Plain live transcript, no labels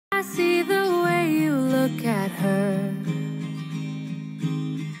I see the way you look at her.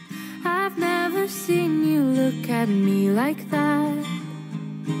 I've never seen you look at me like that.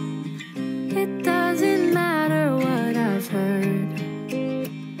 It doesn't matter what I've heard.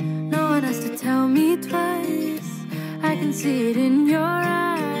 No one has to tell me twice. I can see it in your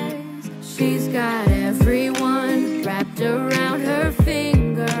eyes. She's got everyone wrapped around her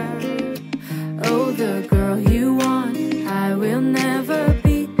finger. Oh, the girl you want, I will never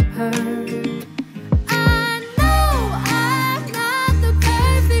be her.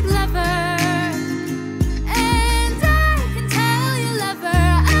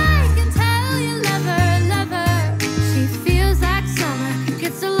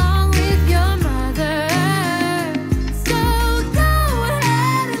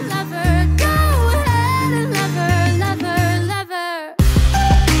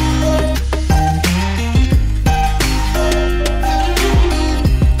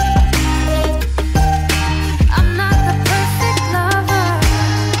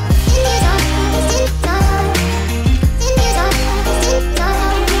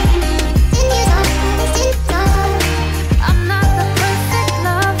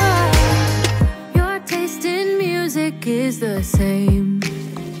 Is the same.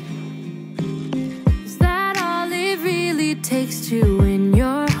 Is that all it really takes to win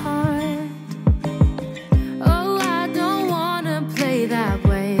your heart? Oh, I don't wanna play that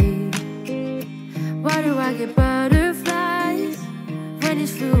way. Why do I get butterflies when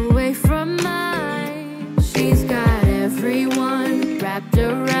it's flew